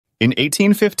In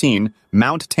 1815,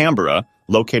 Mount Tambora,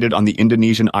 located on the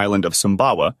Indonesian island of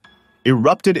Sumbawa,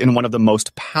 erupted in one of the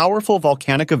most powerful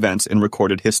volcanic events in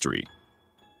recorded history.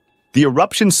 The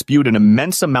eruption spewed an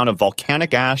immense amount of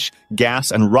volcanic ash,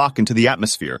 gas, and rock into the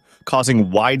atmosphere,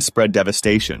 causing widespread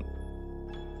devastation.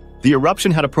 The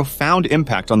eruption had a profound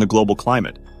impact on the global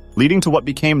climate, leading to what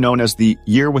became known as the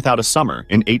Year Without a Summer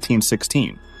in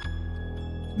 1816.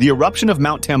 The eruption of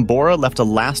Mount Tambora left a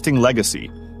lasting legacy,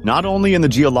 not only in the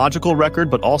geological record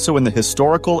but also in the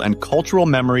historical and cultural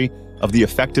memory of the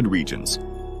affected regions.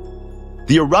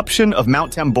 The eruption of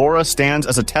Mount Tambora stands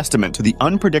as a testament to the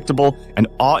unpredictable and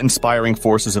awe-inspiring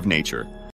forces of nature.